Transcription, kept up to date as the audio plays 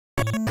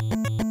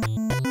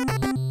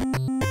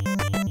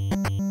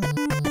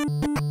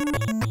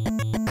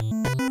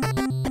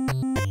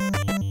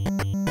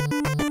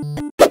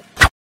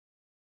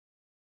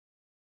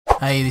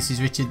Hey, this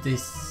is Richard,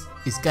 this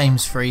is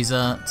Games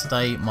Freezer.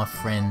 Today, my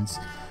friends,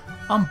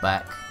 I'm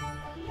back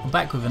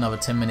with another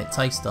 10-minute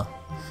taster,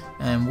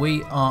 and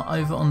we are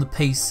over on the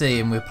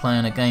PC and we're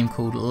playing a game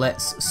called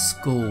Let's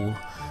School,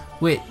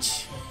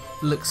 which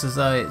looks as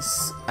though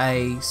it's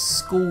a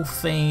school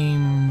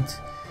themed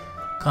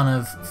kind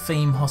of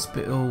theme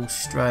hospital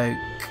stroke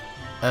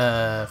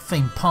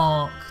theme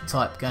park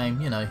type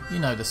game, you know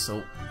the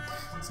sort.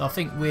 So I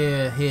think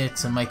we're here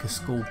to make a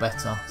school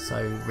better,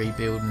 so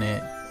rebuilding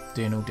it,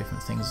 doing all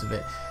different things with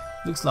it.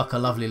 Looks like a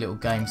lovely little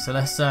game, so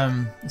let's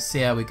see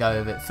how we go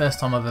with it.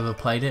 First time I've ever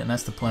played it, and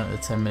that's the point of the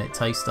 10-minute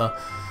taster.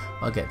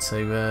 I get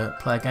to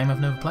play a game I've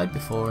never played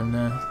before and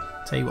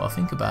tell you what I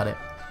think about it.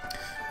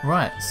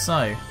 Right,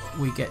 so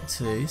we get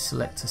to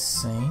select a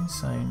scene.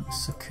 So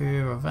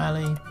Sakura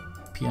Valley,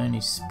 Peony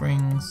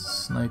Springs,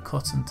 Snow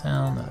Cotton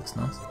Town. That looks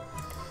nice.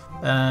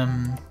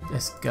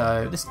 Let's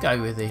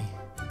go with the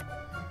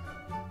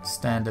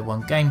standard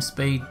one. Game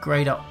speed,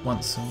 grade up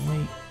once a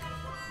week.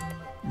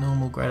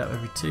 Normal, grade up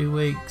every 2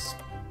 weeks.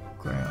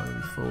 Grade up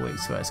every 4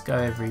 weeks. So let's go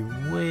every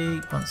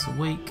week, once a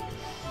week.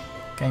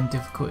 Game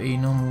difficulty,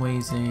 normal,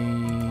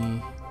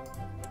 easy,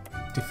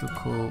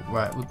 difficult.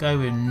 Right, we'll go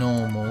with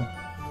normal.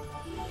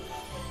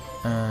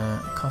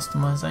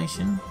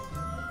 Customization.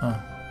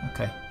 Oh,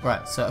 okay.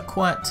 Right, so a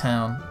quiet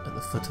town at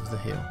the foot of the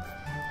hill.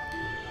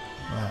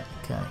 Right,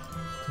 okay.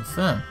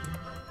 Confirm.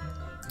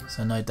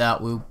 So no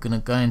doubt we're going to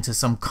go into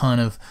some kind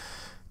of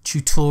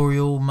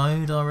tutorial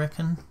mode, I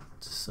reckon,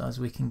 so as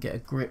we can get a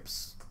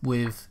grips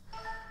with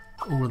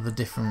all of the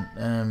different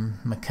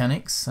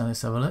mechanics. So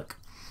let's have a look.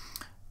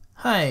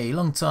 Hey,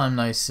 long time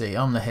no see.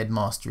 I'm the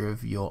headmaster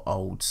of your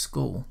old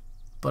school.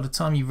 By the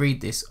time you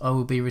read this, I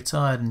will be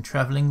retired and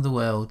travelling the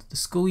world. The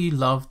school you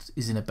loved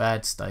is in a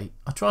bad state.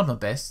 I tried my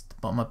best,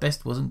 but my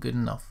best wasn't good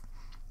enough.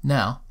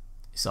 Now,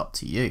 it's up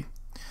to you.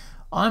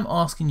 I'm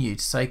asking you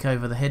to take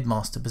over the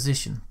headmaster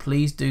position.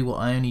 Please do what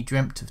I only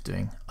dreamt of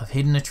doing. I've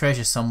hidden a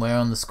treasure somewhere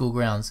on the school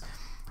grounds.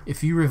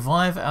 If you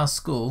revive our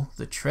school,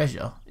 the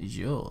treasure is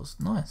yours.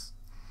 Nice.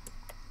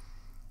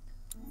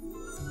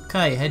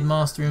 Okay,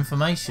 headmaster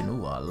information.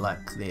 Oh, I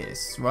like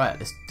this. Right,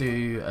 let's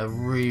do a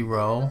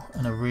re-roll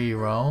and a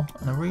re-roll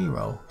and a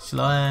re-roll.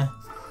 Shall I?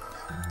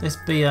 Let's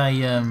be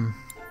a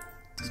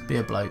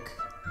bloke.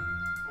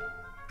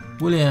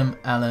 William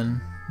Allen.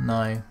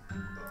 No.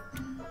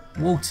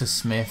 Walter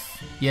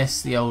Smith,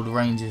 yes, the old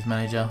Rangers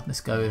manager.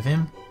 Let's go with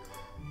him.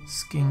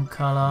 Skin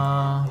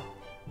colour.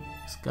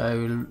 Let's go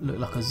look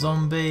like a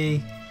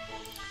zombie.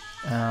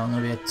 I'm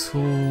gonna be a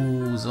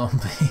tall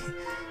zombie.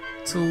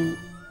 Tall,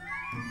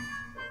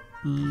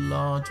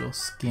 large or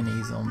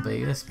skinny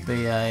zombie. Let's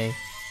be a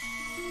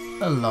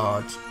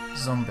large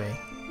zombie.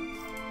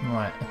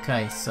 Right.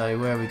 Okay. So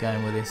where are we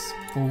going with this?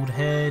 Bald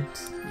head.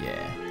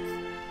 Yeah.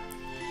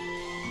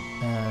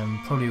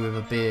 Probably with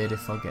a beard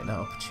if I get that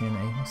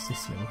opportunity. What's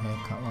this little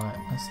haircut like?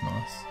 That's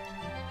nice.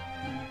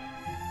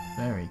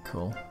 Very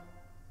cool.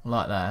 I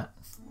like that.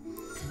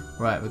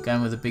 Right, we're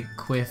going with a big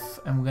quiff,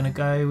 and we're going to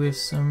go with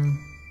some,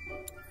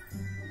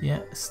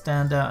 yeah,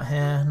 standout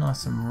hair,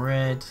 nice and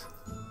red.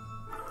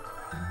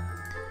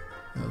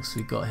 What else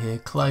we got here?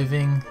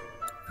 Clothing.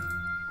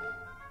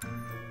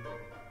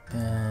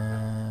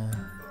 We're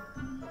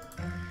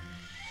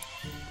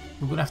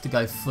going to have to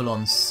go full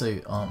on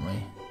suit, aren't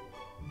we?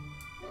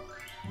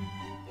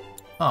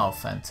 Oh,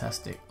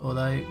 fantastic.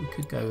 Although we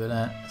could go with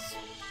that.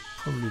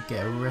 Probably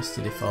get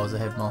arrested if I was a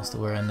headmaster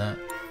wearing that.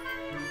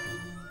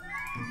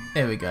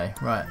 There we go.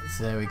 Right,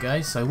 so there we go.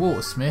 So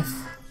Walter Smith.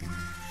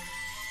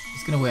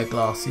 He's going to wear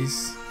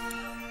glasses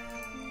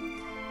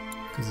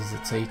because he's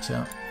a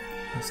teacher.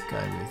 Let's go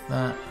with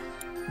that.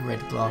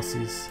 Red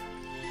glasses.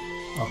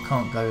 I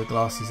can't go with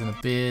glasses and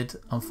a beard,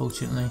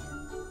 unfortunately.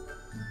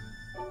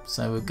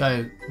 So we'll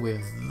go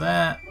with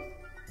that.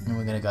 And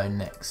we're going to go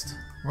next.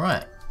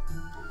 Right.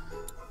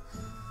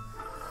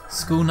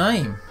 School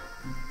name,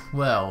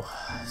 well,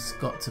 it's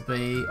got to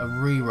be a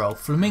re-roll.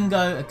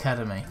 Flamingo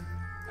Academy,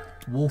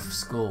 Wolf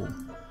School,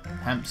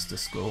 Hamster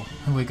School.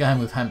 We're going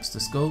with Hamster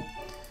School,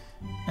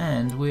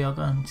 and we are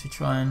going to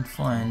try and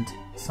find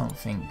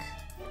something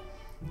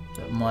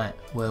that might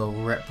well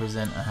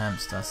represent a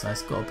hamster. So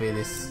it's got to be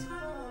this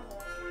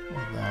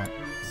or that,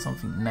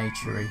 something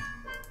naturey.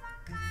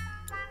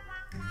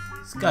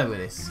 Let's go with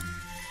this.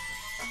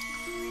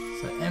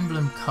 So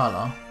emblem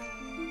colour.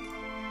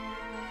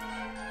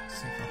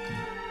 See if I can.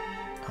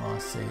 Oh, I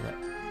see that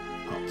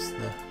ups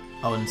the.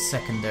 Oh, and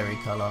secondary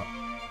colour.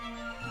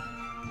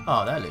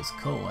 Oh, that looks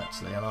cool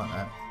actually. I like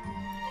that.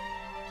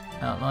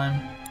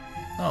 Outline.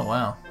 Oh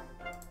wow.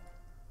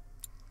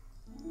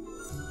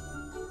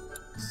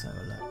 Let's have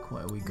a look.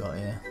 What have we got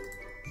here?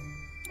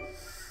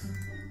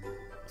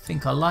 I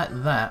think I like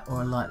that, or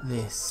I like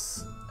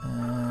this.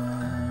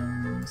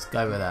 Let's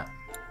go with that.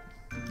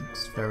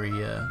 Looks very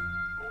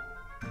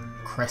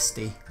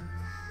cresty.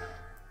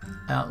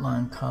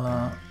 Outline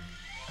colour.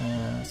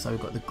 So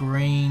we've got the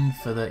green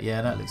for the,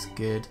 yeah, that looks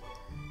good,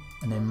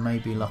 and then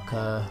maybe like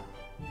a,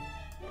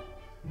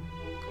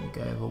 can we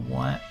go over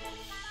white,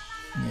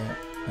 yeah,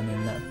 and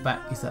then that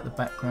back, is that the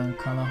background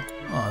colour?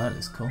 Oh, that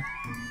looks cool.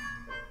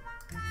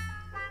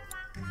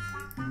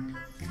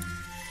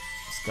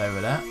 Let's go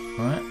with that.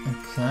 Right,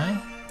 okay.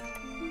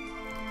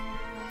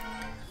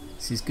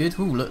 This is good.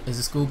 Oh, look, there's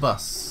a school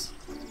bus.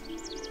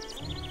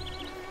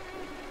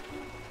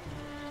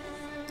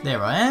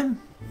 There I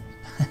am.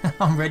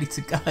 I'm ready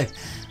to go.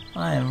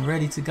 I am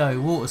ready to go.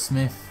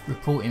 Watersmith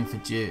reporting for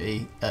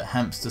duty at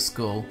Hamster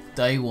School.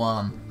 Day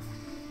 1.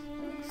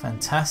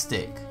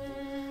 Fantastic.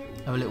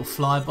 Have a little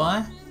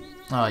flyby.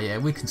 Oh yeah,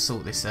 we can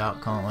sort this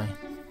out, can't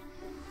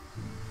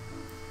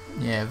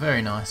we? Yeah,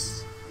 very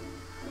nice.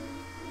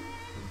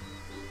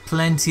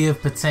 Plenty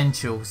of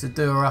potential. It's a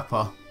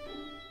doer-upper.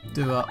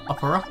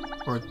 Doer-upper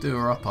or a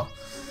doer-upper?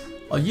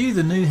 Are you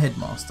the new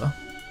headmaster?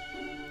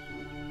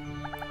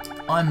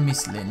 I'm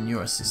Miss Lynn,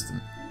 your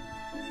assistant.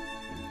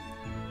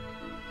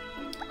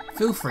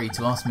 Feel free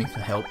to ask me for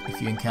help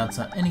if you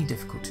encounter any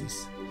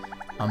difficulties.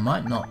 I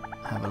might not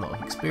have a lot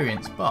of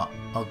experience, but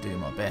I'll do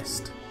my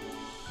best.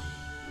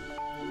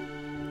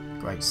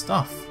 Great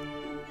stuff.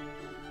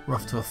 We're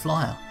off to a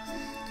flyer.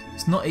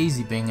 It's not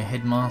easy being a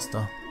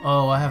headmaster.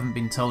 Oh, I haven't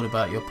been told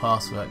about your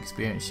past work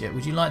experience yet.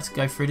 Would you like to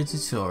go through the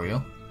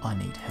tutorial? I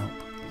need help.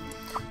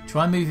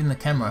 Try moving the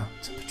camera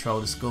to patrol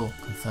the school.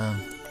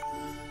 Confirm.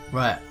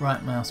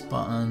 Right mouse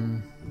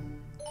button.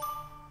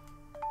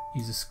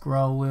 Use a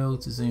scroll wheel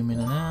to zoom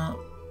in and out.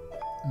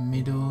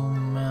 Middle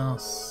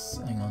mouse.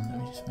 Hang on,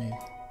 let me just move.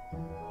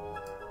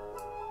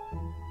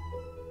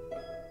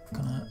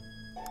 Can I?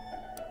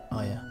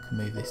 Oh yeah, I can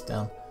move this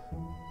down.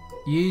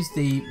 Use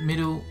the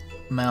middle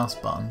mouse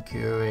button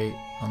curie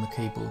on the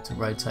keyboard to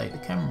rotate the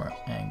camera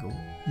angle.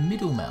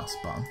 Middle mouse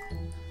button.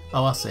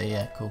 Oh, I see.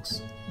 Yeah, of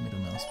course. Middle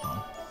mouse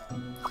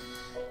button.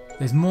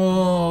 There's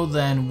more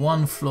than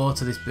one floor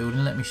to this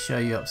building. Let me show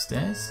you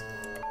upstairs.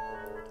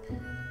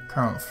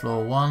 Current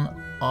floor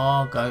 1.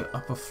 I'll go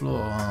up a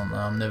floor. Oh no,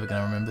 I'm never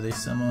going to remember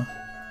this, am I?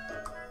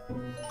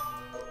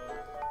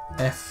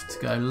 F to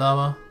go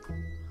lower.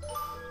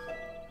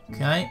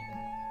 Okay.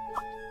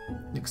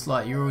 Looks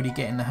like you're already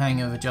getting the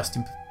hang of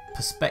adjusting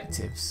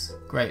perspectives.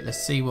 Great,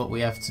 let's see what we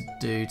have to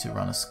do to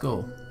run a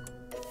school.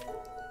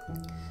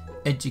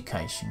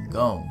 Education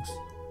goals.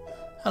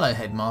 Hello,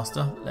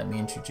 headmaster. Let me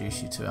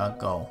introduce you to our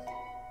goal.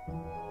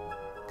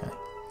 Okay.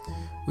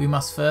 We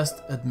must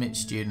first admit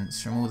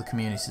students from all the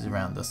communities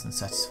around us and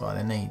satisfy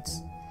their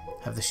needs.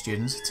 Have the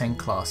students attend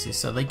classes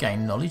so they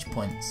gain knowledge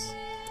points.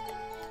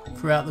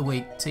 Throughout the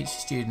week, teach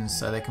students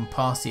so they can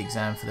pass the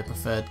exam for their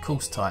preferred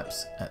course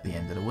types at the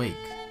end of the week.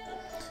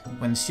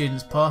 When the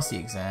students pass the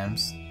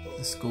exams,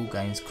 the school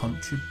gains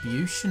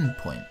contribution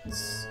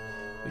points,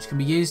 which can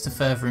be used to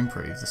further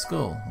improve the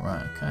school.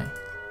 Right, okay.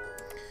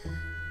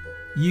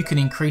 You can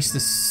increase the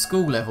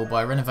school level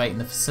by renovating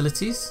the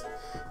facilities,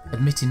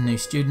 admitting new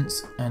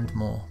students, and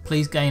more.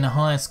 Please gain a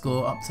higher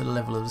score up to the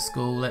level of the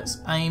school. Let's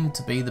aim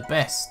to be the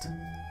best.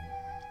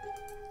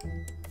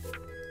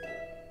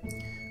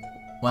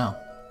 Wow.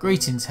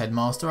 Greetings,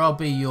 headmaster. I'll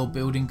be your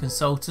building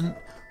consultant,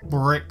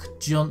 Brick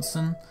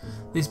Johnson.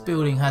 This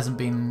building hasn't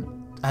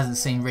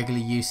seen regular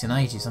use in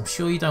ages. I'm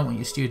sure you don't want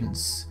your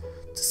students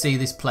to see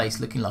this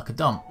place looking like a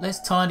dump. Let's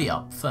tidy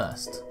up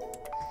first.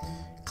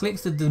 Click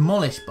the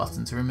demolish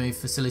button to remove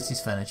facilities,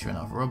 furniture and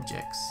other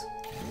objects.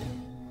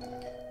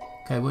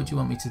 Okay, what do you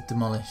want me to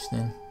demolish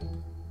then?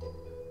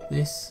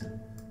 This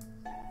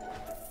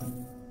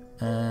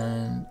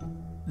and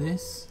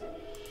this.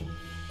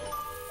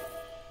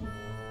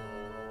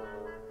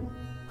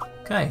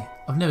 Okay,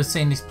 I've never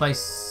seen this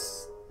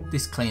place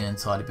this clean and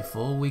tidy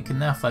before. We can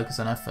now focus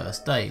on our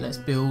first day. Let's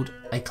build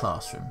a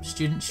classroom.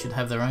 Students should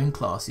have their own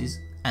classes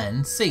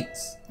and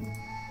seats.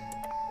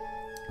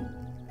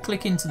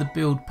 Click into the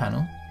build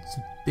panel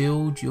to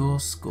build your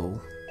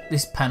school.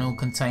 This panel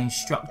contains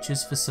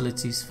structures,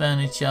 facilities,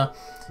 furniture,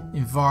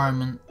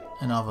 environment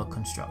and other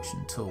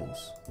construction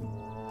tools.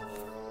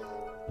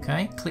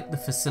 Okay, click the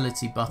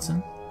facility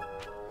button.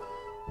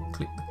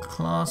 Click the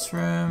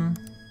classroom.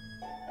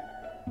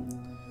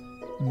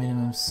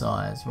 Minimum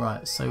size.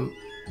 Right, so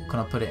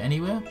can I put it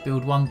anywhere?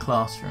 Build one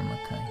classroom.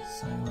 Okay,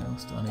 so what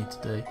else do I need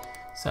to do?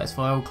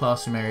 Satisfy all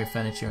classroom area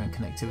furniture and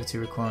connectivity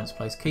requirements.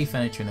 Place key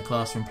furniture in the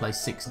classroom.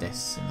 Place 6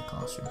 desks in the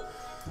classroom.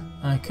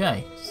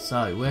 Okay,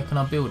 so where can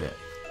I build it?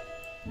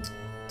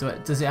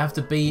 Does it have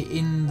to be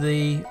in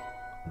the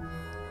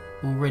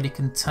already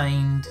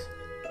contained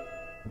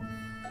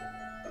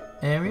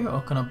area,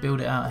 or can I build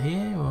it out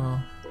here?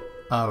 Or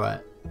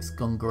alright, it's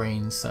gone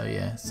green, so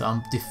yeah. So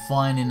I'm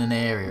defining an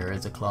area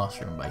as a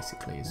classroom,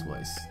 basically, is what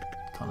it's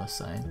kind of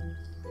saying.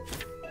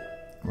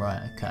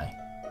 Right, okay.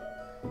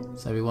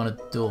 So we want a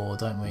door,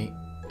 don't we?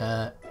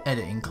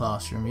 Editing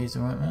classroom, use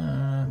the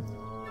right.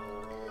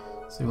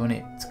 So we want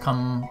it to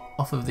come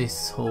off of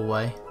this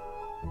hallway.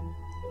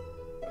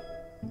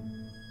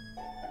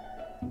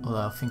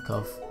 Although I think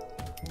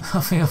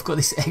I've got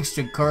this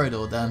extra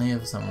corridor down here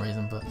for some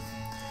reason, but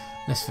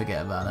let's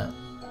forget about that.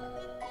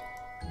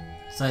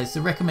 So it's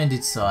the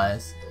recommended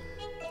size.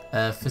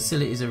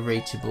 Facilities are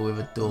reachable with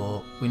a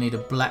door. We need a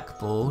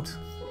blackboard,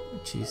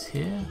 which is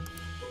here.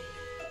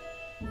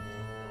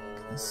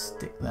 Let's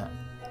stick that.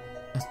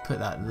 Let's put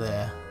that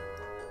there.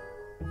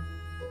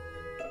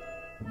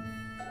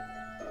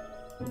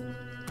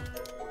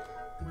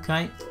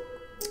 Okay,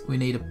 we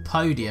need a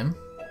podium.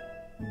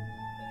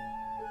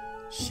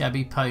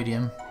 Shabby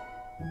podium.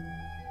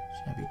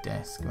 Shabby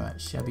desk, right,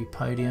 shabby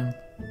podium.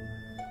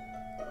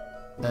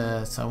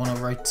 So I want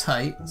to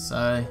rotate,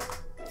 so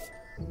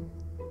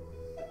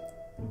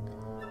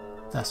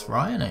that's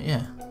right, isn't it?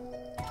 Yeah.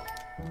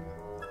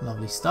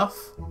 Lovely stuff.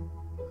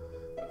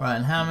 Right,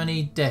 and how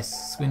many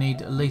desks? We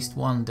need at least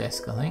one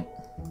desk, I think.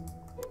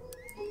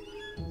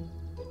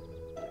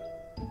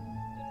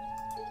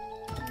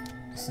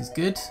 This is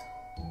good.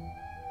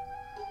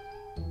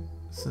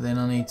 So then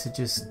I need to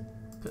just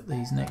put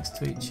these next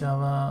to each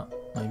other.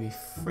 Maybe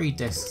 3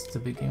 desks to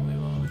begin with.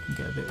 Well, we can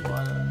get a bit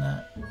wider than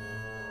that.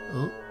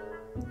 Oh.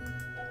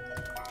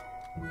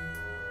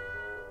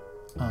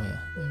 Oh yeah,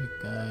 there we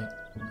go.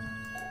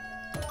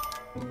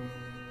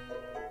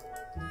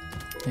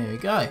 There we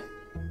go.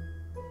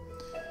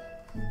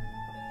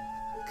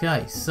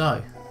 Okay,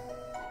 so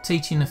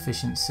teaching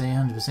efficiency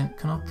 100%.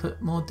 Can I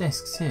put more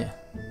desks here?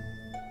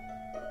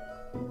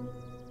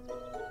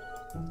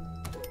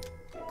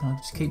 Can I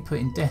just keep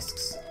putting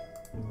desks?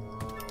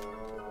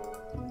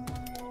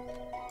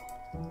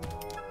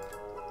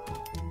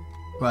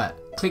 Right,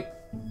 click.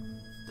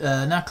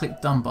 Now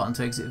click done button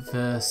to exit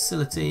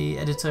facility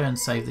editor and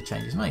save the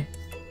changes made.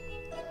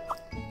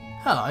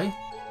 Hello,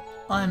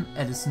 I'm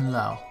Edison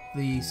Lau,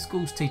 the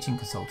school's teaching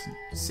consultant.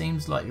 It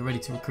seems like you're ready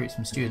to recruit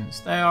some students.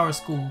 They are a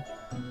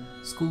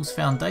school's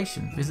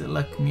foundation. Visit the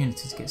local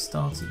community to get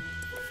started.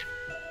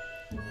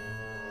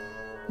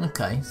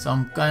 Okay, so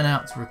I'm going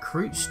out to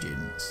recruit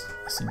students.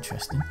 That's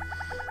interesting.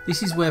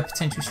 This is where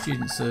potential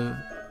students of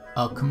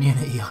our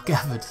community are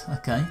gathered.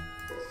 Okay.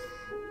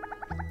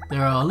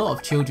 There are a lot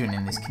of children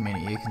in this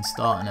community who can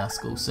start in our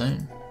school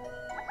soon.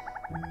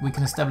 We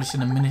can establish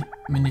an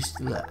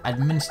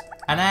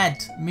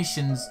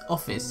admissions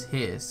office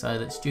here so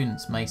that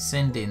students may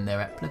send in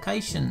their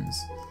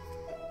applications.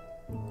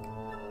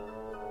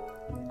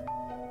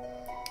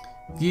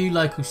 View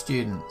local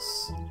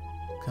students.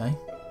 Okay.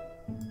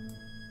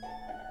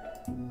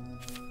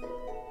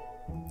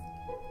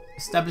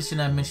 Establish an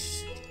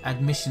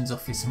admissions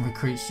office and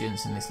recruit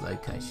students in this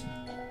location.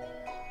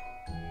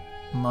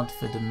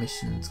 Mudford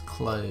admissions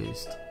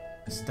closed.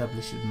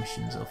 Establish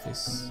admissions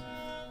office.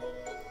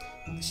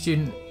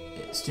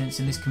 Students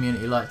in this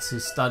community like to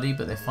study,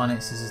 but their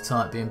finances are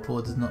tight. Being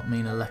poor does not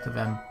mean a lack of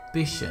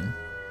ambition.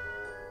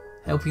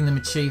 Helping them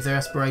achieve their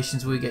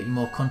aspirations will get you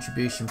more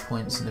contribution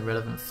points in the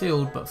relevant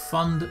field, but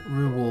fund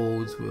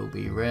rewards will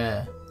be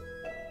rare.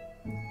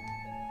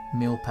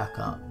 Meal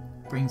packer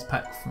brings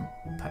packed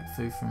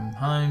food from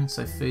home,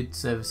 so food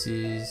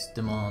services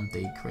demand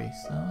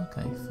decrease. Oh,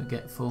 okay,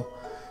 forgetful.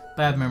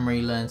 Bad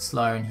memory, learn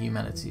slower in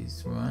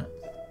humanities, right?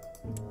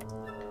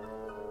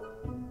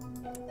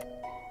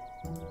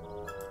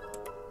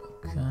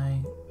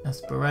 Okay,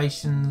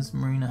 aspirations,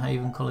 Marina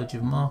Haven College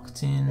of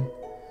Marketing.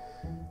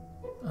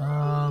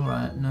 Oh,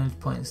 right, no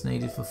points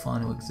needed for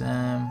final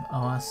exam.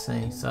 Oh, I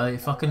see. So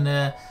if I can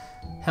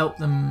help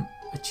them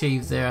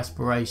achieve their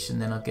aspiration,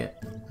 then I'll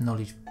get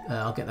knowledge.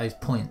 I'll get those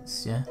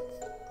points, yeah?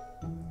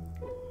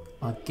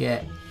 I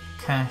get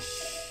cash,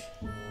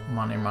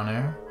 money.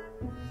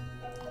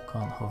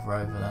 Can't hover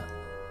over that.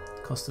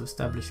 Cost of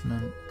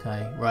establishment.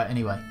 Okay, right,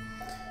 anyway.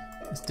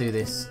 Let's do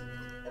this.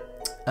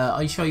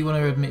 Are you sure you want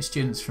to admit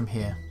students from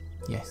here?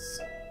 Yes.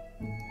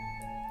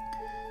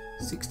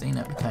 16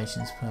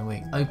 applications per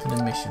week. Open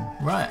admission.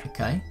 Right,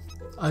 okay.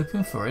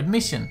 Open for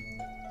admission.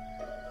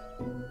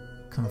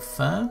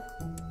 Confirm.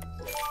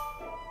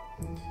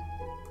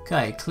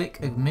 Okay, click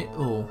admit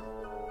all.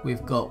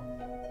 We've got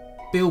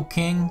Bill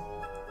King,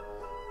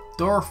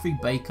 Dorothy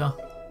Baker,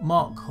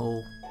 Mark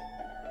Hall,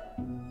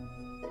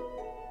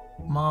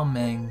 Ma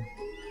Meng,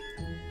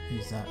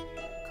 who's that?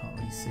 Can't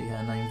really see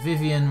her name.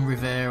 Vivian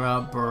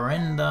Rivera,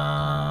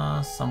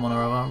 Brenda, someone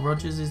or other.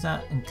 Rogers, is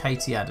that? And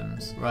Katie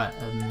Adams. Right,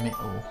 admit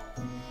all.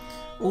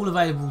 All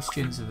available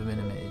students have been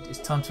admitted. It's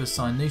time to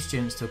assign new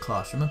students to a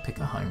classroom and pick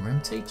a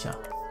homeroom teacher.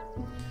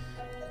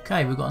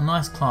 Okay, we've got a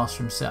nice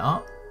classroom set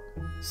up.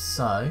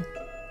 So,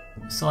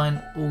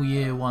 assign all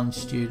year 1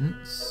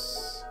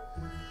 students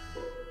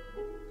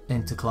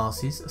into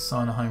classes.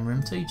 Assign a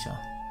homeroom teacher.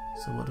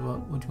 So what do you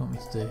want me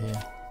to do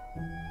here?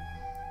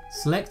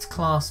 Select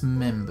class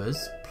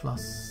members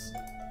plus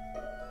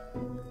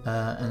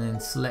and then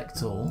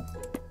select all.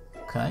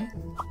 Okay.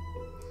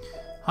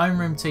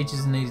 Homeroom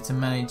teachers are needed to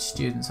manage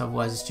students,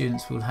 otherwise the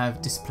students will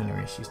have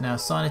disciplinary issues. Now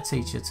assign a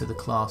teacher to the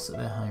class at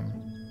their home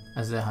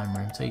as their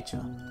homeroom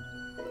teacher.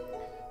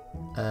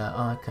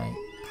 Okay,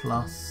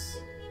 plus.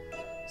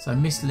 So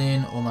Miss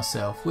Lynn or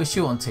myself. We're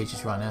short on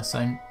teachers right now,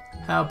 so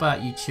how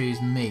about you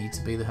choose me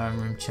to be the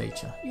homeroom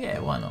teacher? Yeah,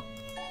 why not?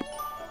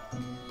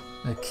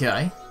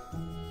 Okay.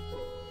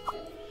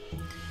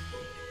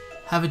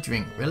 Have a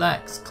drink,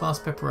 relax. Class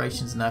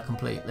preparations are now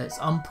complete. Let's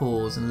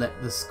unpause and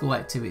let the school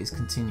activities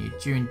continue.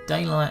 During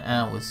daylight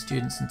hours,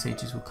 students and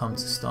teachers will come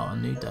to start a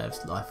new day of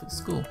life at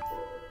school.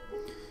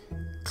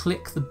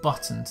 Click the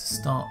button to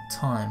start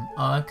time.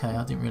 Oh, okay,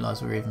 I didn't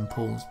realise we were even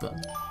paused,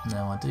 but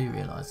now I do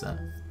realise that.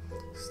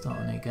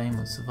 Start a new game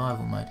on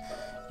survival mode.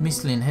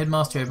 Miss Lynn,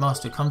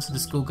 headmaster, come to the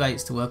school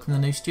gates to welcome the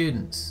new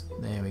students.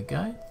 There we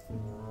go.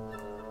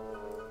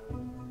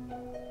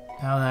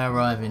 How are they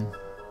arriving?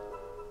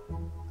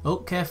 Oh,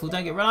 careful,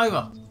 don't get run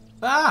over.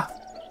 Ah!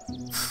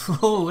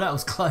 Oh, that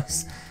was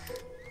close.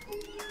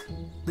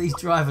 These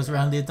drivers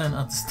around here don't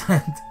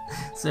understand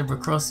zebra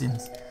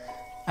crossings.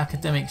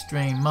 Academics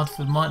dream.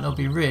 Mudford might not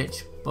be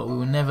rich, but we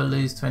will never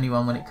lose to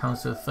anyone when it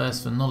comes to a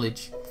thirst for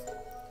knowledge.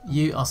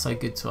 You are so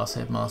good to us,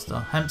 headmaster.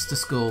 Hampstead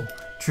School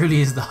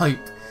truly is the hope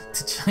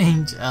to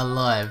change our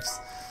lives.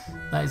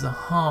 That is a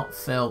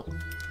heartfelt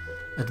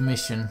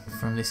admission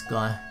from this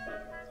guy.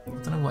 I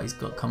don't know what he's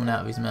got coming out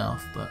of his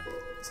mouth, but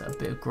is that a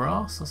bit of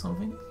grass or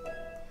something?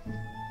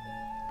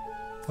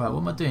 Right,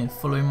 what am I doing?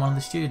 Following one of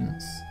the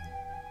students?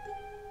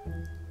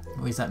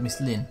 Or is that Miss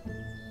Lynn?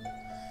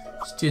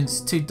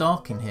 Students, it's too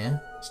dark in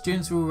here.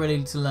 Students are all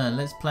ready to learn.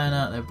 Let's plan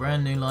out their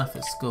brand new life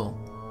at school.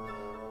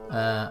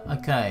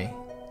 Okay,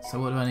 so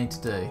what do I need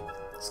to do?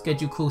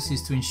 Schedule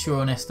courses to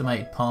ensure an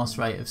estimated pass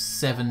rate of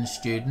 7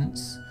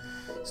 students.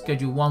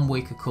 Schedule 1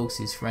 week of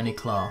courses for any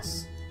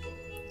class.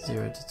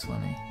 0 to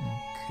 20.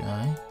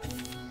 Okay.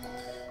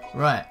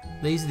 Right,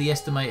 these are the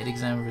estimated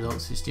exam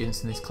results for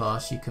students in this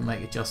class. You can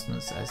make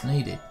adjustments as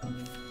needed.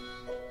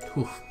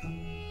 Whew.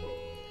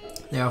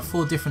 There are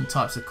 4 different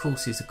types of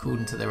courses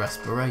according to their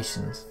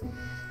aspirations.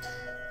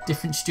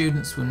 Different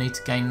students will need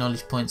to gain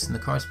knowledge points in the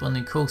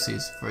corresponding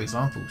courses. For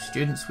example,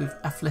 students with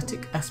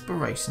athletic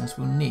aspirations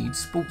will need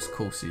sports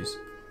courses,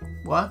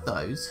 while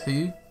those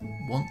who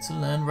want to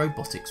learn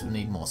robotics will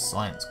need more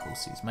science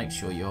courses. Make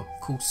sure your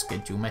course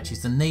schedule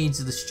matches the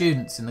needs of the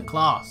students in the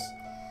class.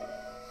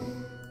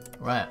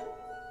 Right.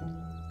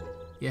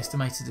 The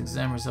estimated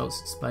exam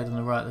results are displayed on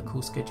the right of the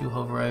course schedule.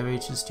 Hover over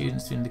each of the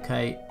students to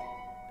indicate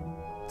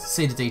to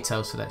see the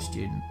details for that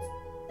student.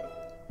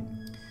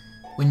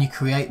 When you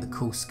create the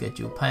course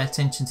schedule, pay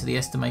attention to the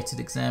estimated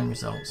exam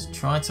results.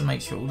 Try to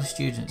make sure all the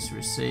students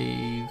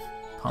receive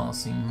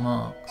passing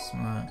marks.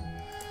 Right.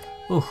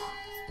 Oh.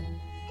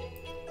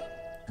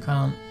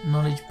 Current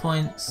knowledge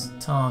points,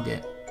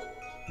 target.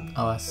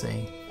 Oh, I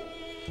see.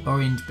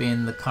 Orange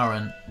being the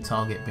current,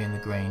 target being the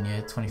green,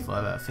 yeah,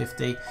 25 out of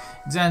 50.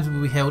 Exams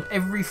will be held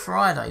every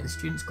Friday. The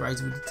students'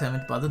 grades will be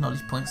determined by the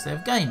knowledge points they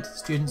have gained.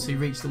 Students who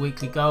reach the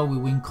weekly goal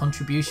will win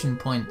contribution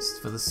points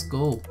for the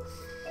school.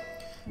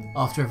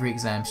 After every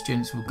exam,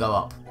 students will go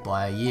up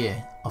by a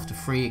year. After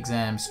 3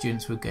 exams,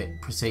 students will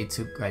proceed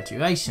to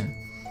graduation.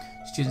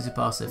 Students who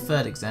pass their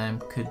 3rd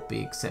exam could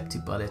be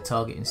accepted by their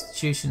target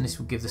institution. This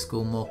will give the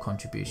school more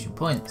contribution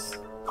points.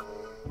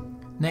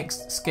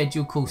 Next,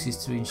 schedule courses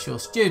to ensure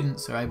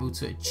students are able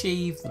to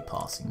achieve the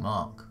passing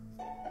mark.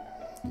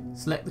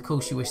 Select the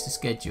course you wish to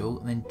schedule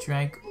and then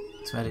drag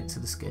to add it to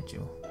the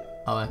schedule.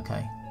 Oh,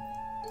 okay.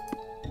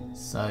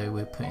 So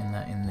we're putting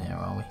that in there,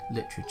 are we?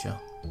 Literature.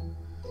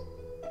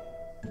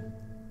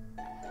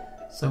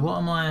 So what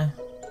am I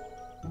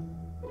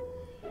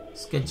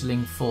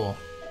scheduling for?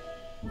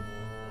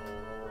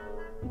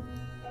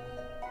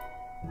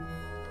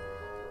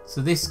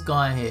 So this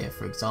guy here,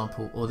 for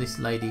example, or this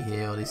lady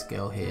here, or this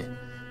girl here,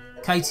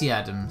 Katie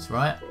Adams,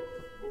 right?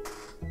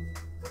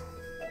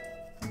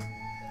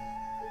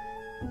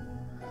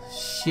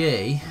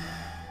 She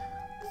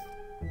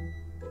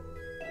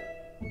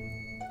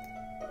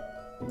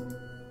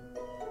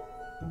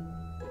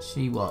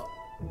what?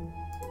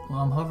 Well,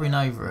 I'm hovering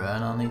over her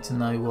and I need to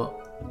know what.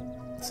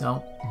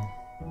 So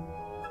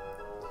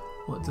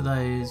what do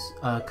those?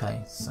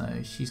 Okay, so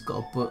she's got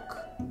a book.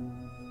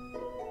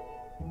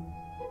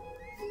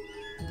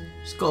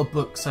 She's got a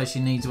book, so she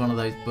needs one of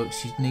those books.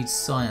 She needs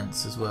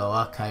science as well.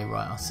 Okay,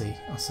 right, I see,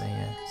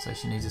 yeah. So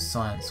she needs a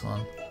science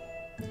one.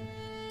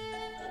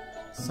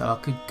 So I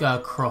could go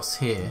across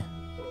here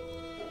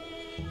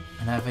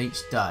and have each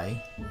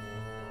day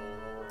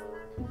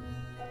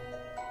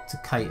to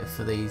cater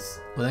for these.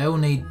 Well, they all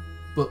need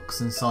books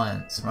and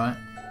science, right?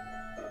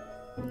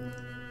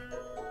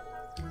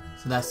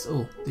 So that's,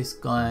 oh, this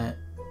guy,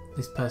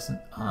 this person.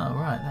 Oh,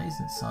 right, that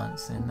isn't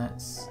science then.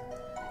 That's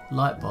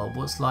light bulb.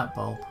 What's light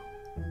bulb?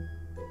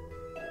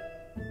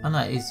 Oh no,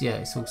 it is, yeah,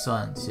 it's all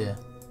science, yeah.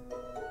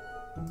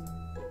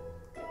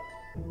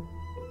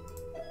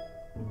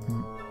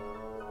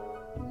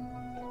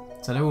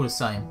 So they're all the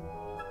same.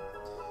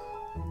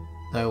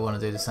 They all want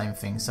to do the same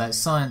thing. So it's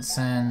science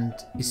and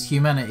it's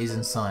humanities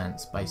and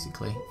science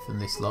basically from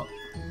this lot.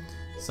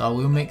 So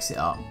we'll mix it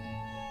up.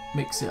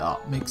 Mix it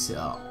up, mix it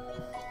up.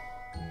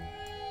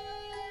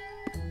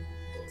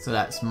 So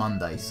that's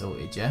Monday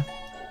sorted, yeah?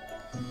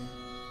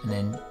 And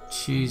then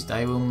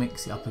Tuesday we'll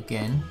mix it up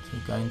again. So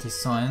we'll go into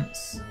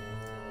science.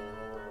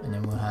 And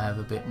then we'll have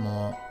a bit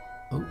more.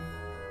 Oh.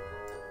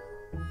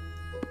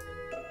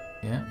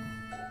 Yeah.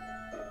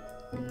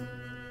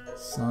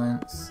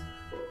 Science.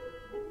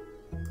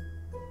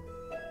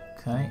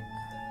 Okay.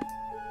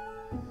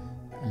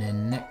 And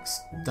then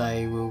next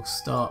day we'll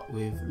start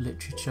with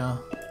literature.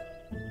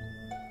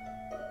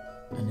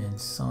 And then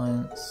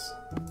science.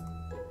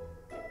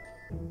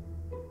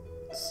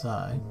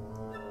 So.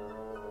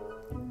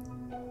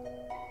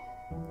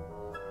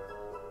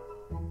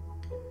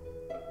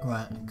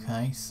 Right,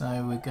 okay, so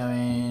we're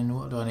going,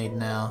 what do I need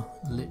now?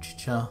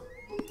 Literature.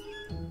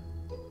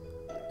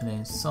 And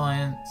then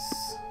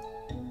science.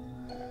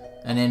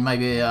 And then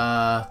maybe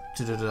a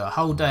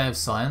whole day of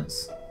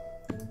science.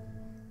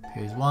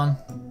 Period 1.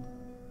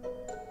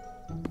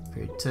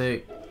 Period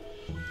 2.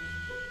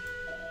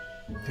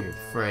 Period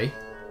 3.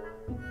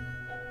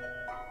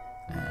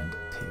 And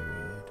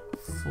period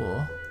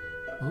 4.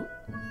 Ooh.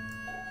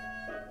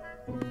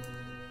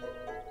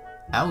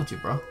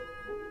 Algebra.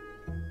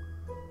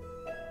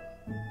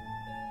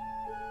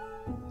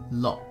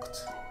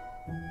 Locked.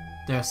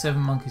 There are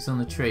 7 monkeys on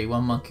the tree,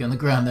 1 monkey on the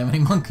ground. How many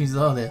monkeys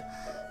are there?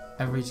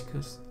 Average,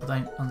 because I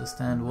don't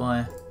understand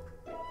why.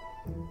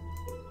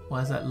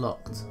 Why is that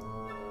locked?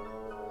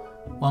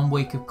 1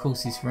 week of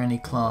courses for any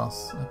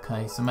class.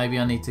 Okay, so maybe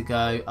I need to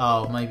go.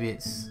 Oh, maybe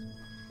it's.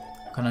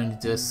 I can only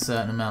do a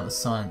certain amount of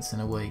science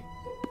in a week.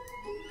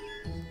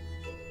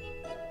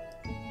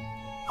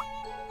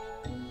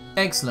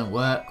 Excellent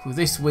work. With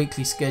this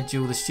weekly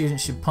schedule, the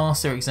students should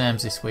pass their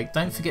exams this week.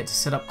 Don't forget to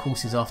set up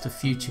courses after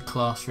future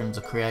classrooms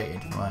are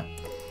created. Right.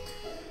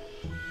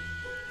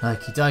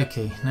 Okie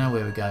dokie. Now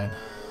where are we going?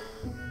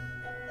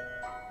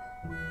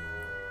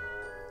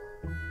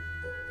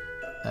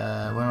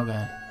 Where am I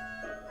going?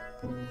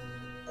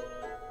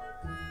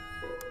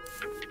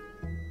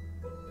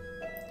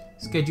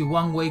 Schedule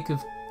 1 week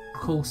of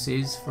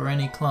courses for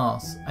any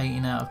class.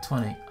 18 out of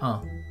 20.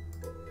 Oh.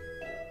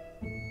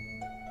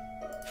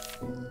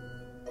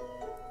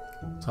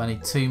 So I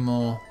need 2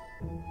 more,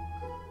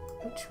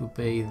 which will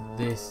be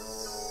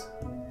this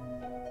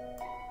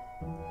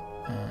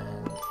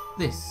and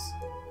this.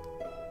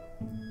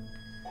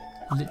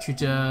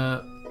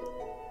 Literature.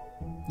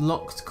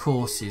 Locked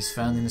courses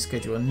found in the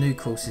schedule are new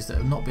courses that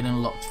have not been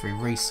unlocked through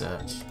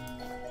research.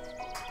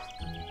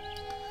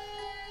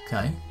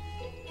 Okay.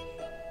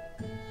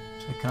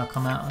 So can I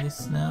come out of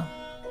this now?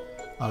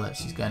 Oh look,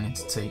 she's going in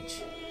to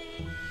teach.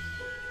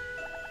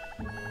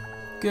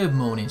 Good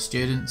morning,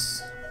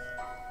 students.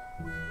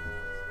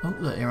 Oh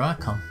look, here I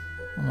come.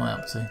 What am I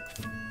up to?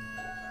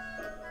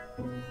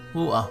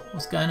 Water,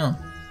 what's going on?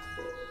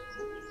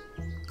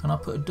 Can I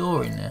put a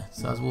door in there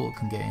so as water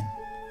can get in?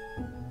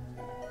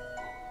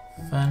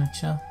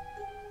 Furniture,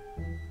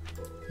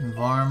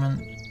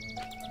 environment,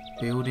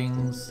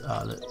 buildings.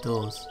 Ah, look,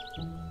 doors.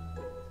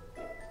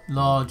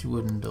 Large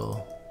wooden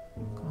door.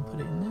 Can I put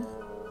it in there?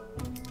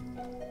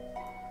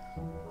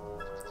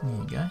 There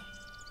you go.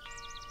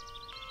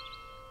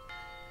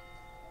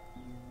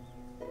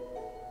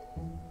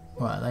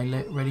 Right, are they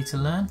ready to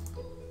learn?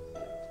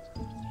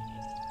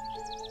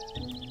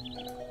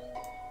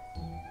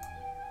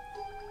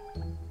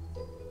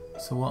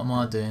 So what am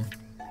I doing?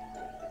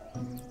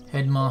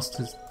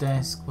 Headmaster's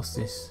desk. What's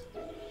this?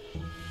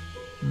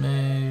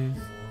 Move,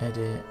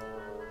 edit,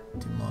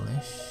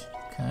 demolish.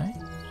 Okay.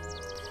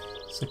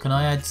 So can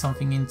I add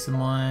something into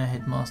my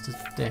headmaster's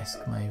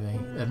desk, maybe?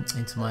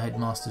 Into my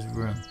headmaster's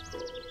room.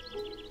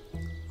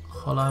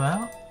 Hollow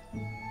out.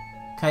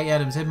 Kate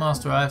Adams,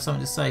 headmaster. I have something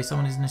to say.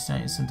 Someone is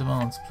initiating some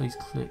demands. Please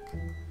click.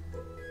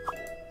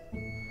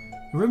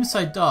 The room is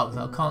so dark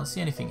that I can't see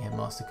anything,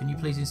 headmaster. Can you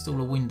please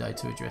install a window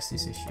to address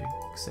this issue?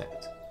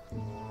 Accept.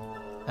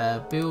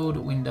 Build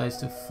windows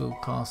to full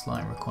class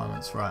lighting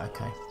requirements. Right,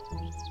 okay.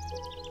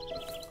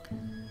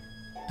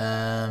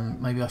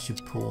 Maybe I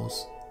should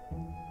pause.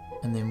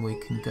 And then we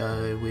can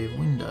go with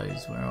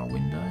windows. Where are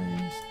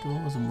windows?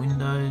 Doors and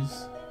windows.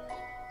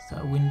 Is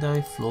that a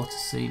window? Floor to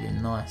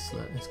ceiling. Nice.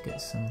 Look, let's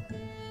get some...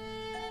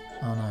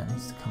 Oh no, it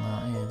needs to come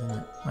out here, doesn't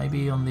it?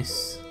 Maybe on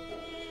this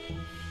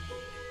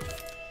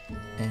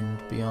end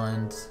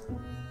behind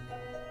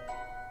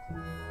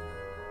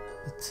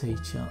the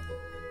teacher.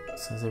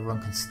 So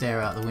everyone can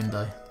stare out the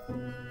window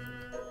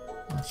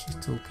while she's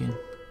talking.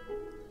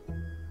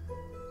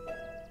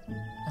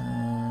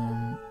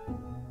 And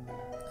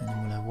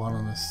then we'll have one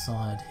on the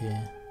side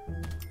here.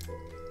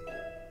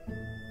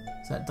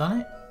 Has that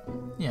done it?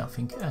 Yeah, I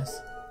think it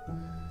has.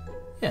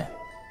 Yeah.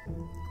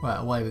 Right,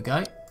 away we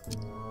go.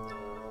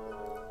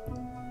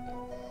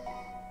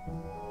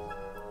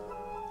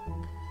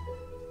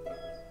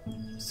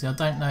 See, I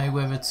don't know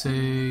whether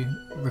to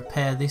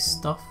repair this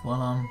stuff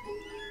while I'm...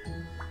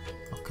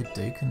 I could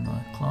do, couldn't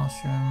I?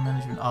 Classroom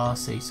management. Ah, I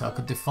see. So I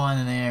could define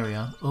an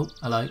area. Oh,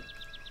 hello.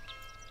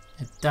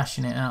 They're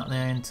dashing it out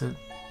there into...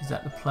 Is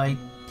that the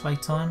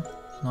playtime?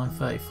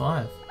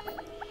 9:35.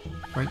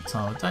 Break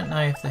time. I don't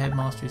know if the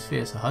headmaster is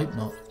fierce. I hope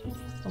not.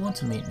 I want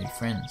to meet new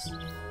friends.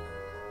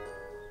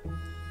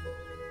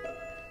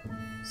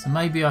 So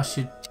maybe I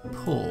should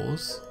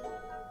pause.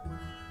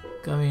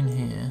 Go in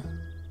here.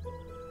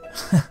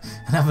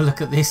 And have a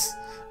look at this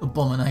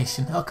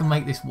abomination. I can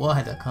make this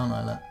wider, can't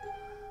I? Look.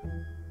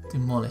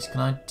 Demolish.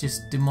 Can I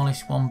just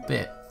demolish one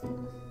bit?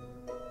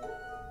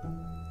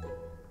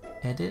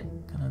 Edit?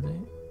 Can I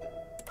do?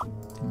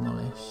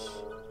 Demolish.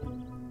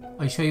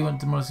 Are you sure you want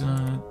to demolish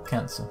and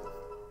cancel?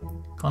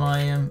 Can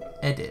I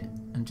edit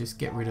and just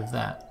get rid of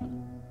that?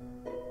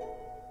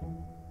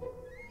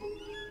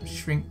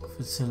 Shrink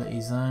facility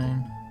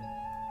zone.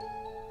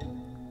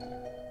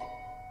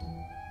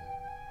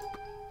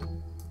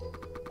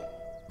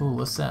 Oh,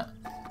 what's that?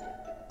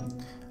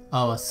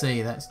 Oh, I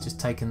see. That's just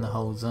taking the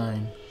whole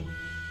zone.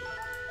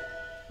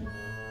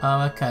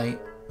 Oh, okay.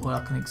 Well,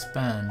 I can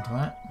expand,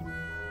 right?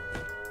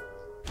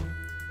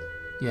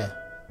 Yeah.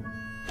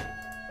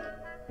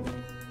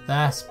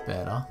 That's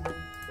better.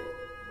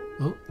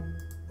 Oh.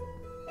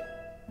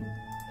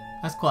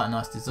 That's quite a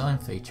nice design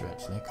feature,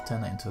 actually. I could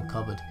turn that into a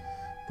cupboard.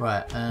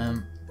 Right,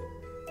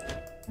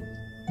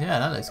 yeah,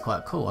 that looks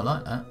quite cool. I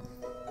like that.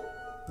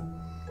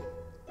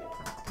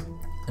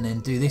 And then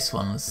do this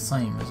one the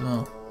same as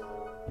well.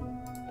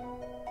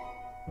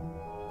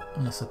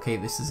 Unless I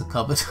keep this as a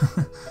cupboard.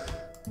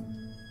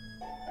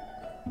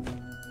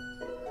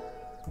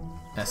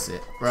 That's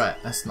it. Right,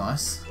 that's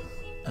nice.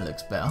 That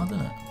looks better,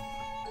 doesn't it?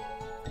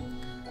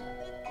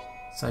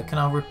 So can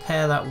I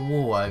repair that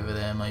wall over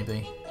there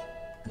maybe?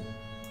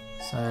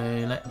 So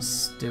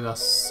let's do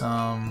us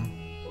some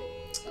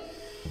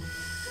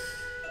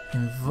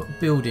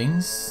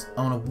buildings.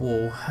 I want a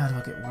wall. How do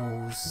I get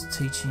walls?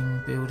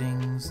 Teaching,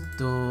 buildings,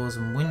 doors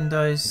and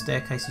windows,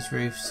 staircases,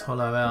 roofs,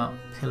 hollow out,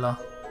 pillar.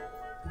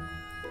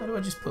 How do I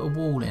just put a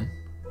wall in?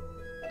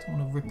 I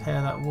want to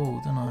repair that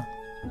wall, don't I?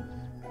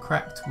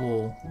 Cracked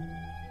wall.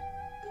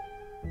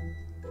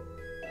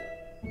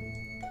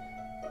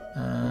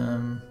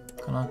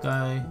 Can I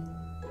go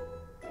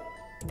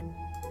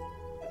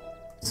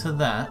to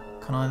that?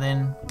 Can I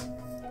then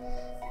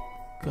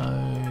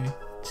go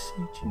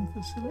teaching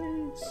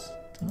facilities?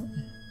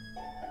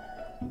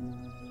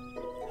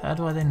 How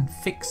do I then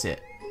fix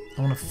it?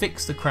 I want to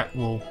fix the cracked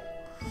wall.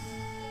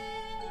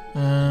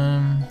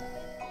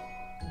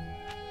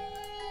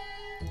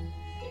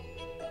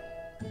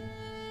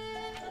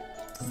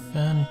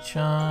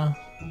 Furniture.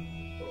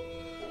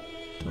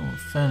 Don't want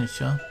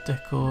furniture.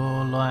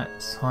 Decor,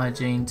 lights,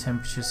 hygiene,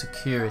 temperature,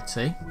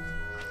 security.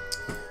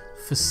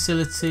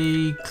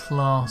 Facility,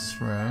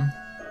 classroom.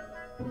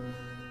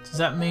 Does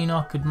that mean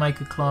I could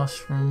make a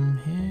classroom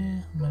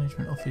here?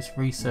 Management office,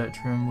 research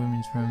room,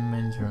 women's room,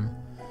 men's room.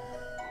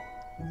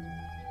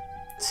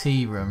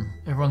 Tea room.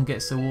 Everyone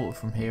gets the water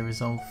from here.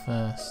 Resolve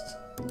first.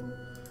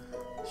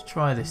 Let's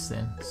try this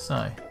then.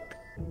 So,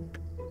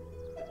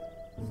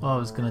 if I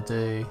was going to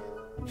do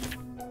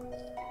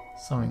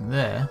something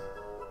there.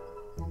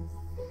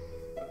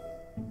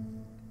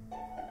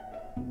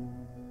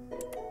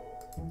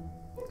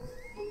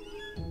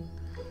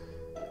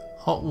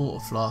 Hot water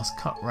flask,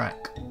 cut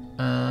rack.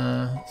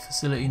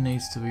 Facility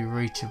needs to be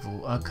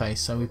reachable. Okay,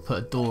 so we put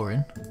a door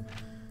in.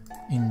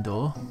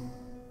 Indoor.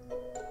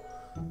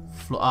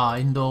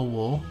 Indoor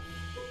wall.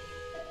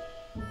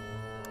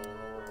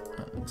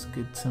 That looks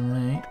good to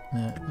me.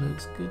 That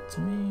looks good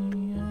to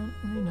me. I don't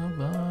need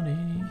nobody.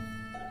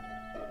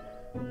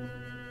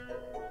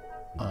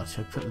 Oh,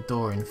 should I put the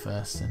door in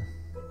first then?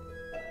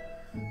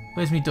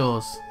 Where's me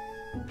doors?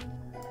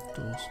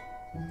 Doors.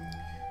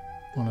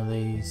 One of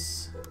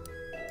these.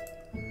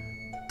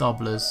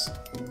 Doublers.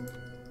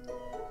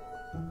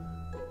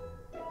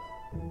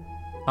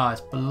 Ah,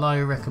 it's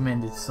below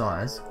recommended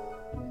size.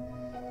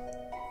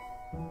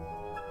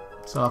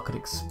 So I could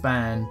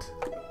expand.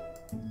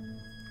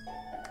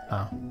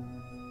 Oh.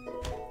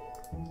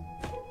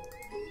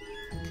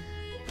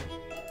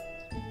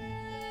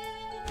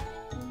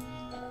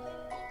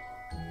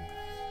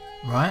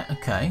 Right,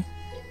 okay.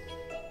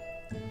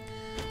 So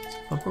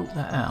if I brought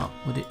that out,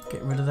 would it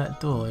get rid of that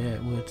door? Yeah,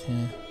 it would,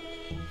 yeah.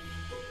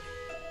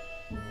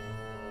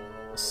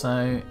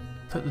 So,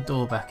 put the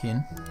door back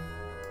in.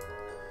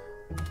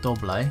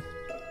 Double.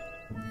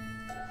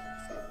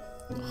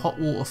 Hot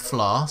water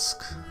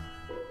flask.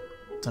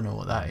 Don't know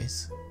what that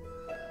is.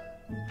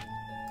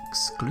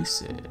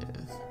 Exclusive.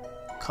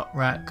 Cut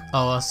rack.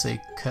 Oh, I see.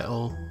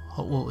 Kettle.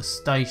 Hot water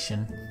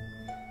station.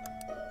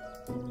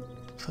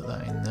 Put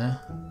that in there.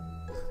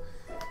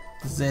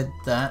 Z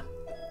that.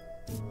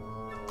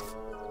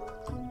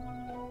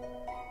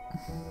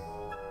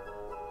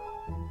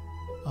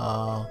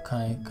 Oh,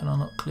 okay. Can I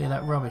not clear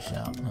that rubbish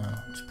out? No,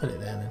 just put it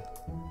there then.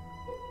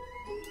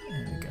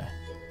 There we go.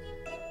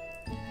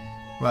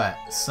 Right,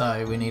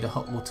 so we need a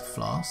hot water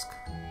flask.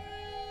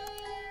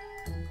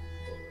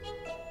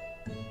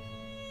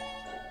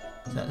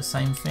 Is that the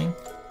same thing?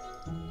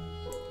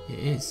 It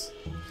is.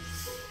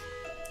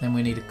 Then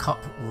we need a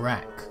cup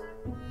rack.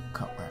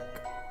 Cup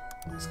rack.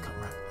 Where's cup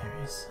rack? There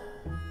it is.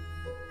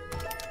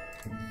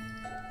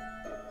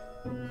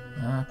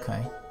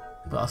 Okay.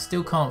 But I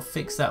still can't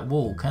fix that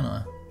wall, can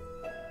I?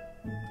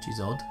 Which is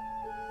odd.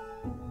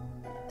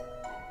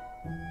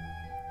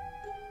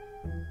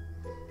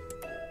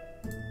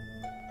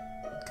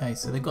 Okay,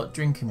 so they've got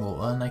drinking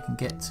water and they can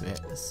get to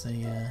it. Let's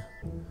see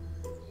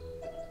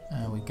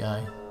how we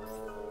go.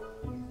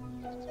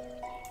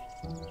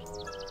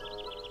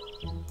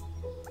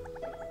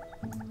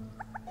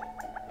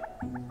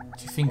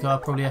 Do you think I'll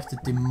probably have to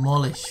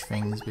demolish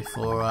things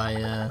before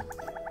I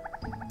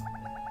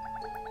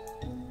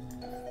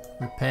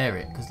repair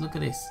it? Because look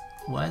at this.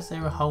 Why is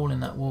there a hole in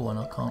that wall and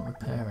I can't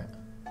repair it?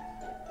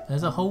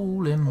 There's a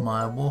hole in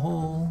my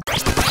wall.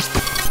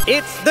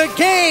 It's the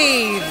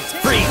Cave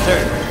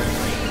Freezer!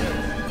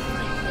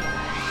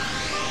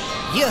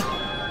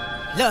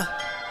 Yeah,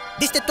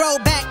 This the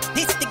throwback,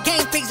 this the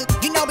game freezer.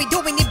 You know we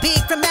doing it big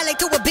from LA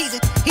to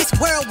Ibiza. It's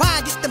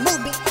worldwide, this the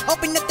movement.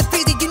 Open up the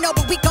freezer, you know,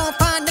 but we gon'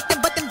 find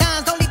nothing but them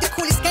dimes. Only the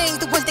coolest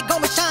games, the ones that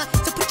gon' shine.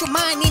 So put your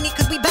mind in it,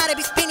 cause we bout to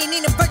be spinning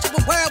in a virtual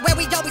world where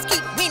we always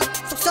keep winning.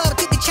 So sub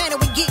to the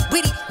channel and get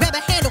with it. Grab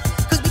a handle,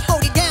 cause we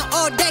hold it down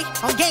all day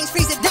on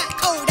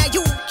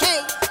gamesfreezer.co.uk.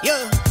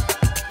 Yeah,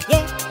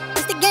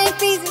 it's the game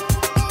freezer.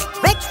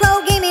 Retro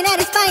gaming at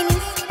its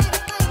finest.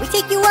 We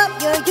take you up,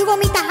 yeah, you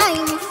gon' meet the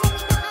highness.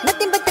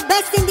 Nothing but the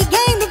best in the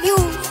game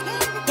reviews.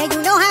 Yeah,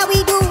 you know how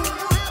we do.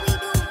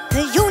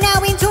 Cause you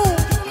now in tune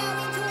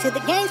to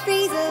the game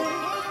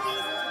freezer.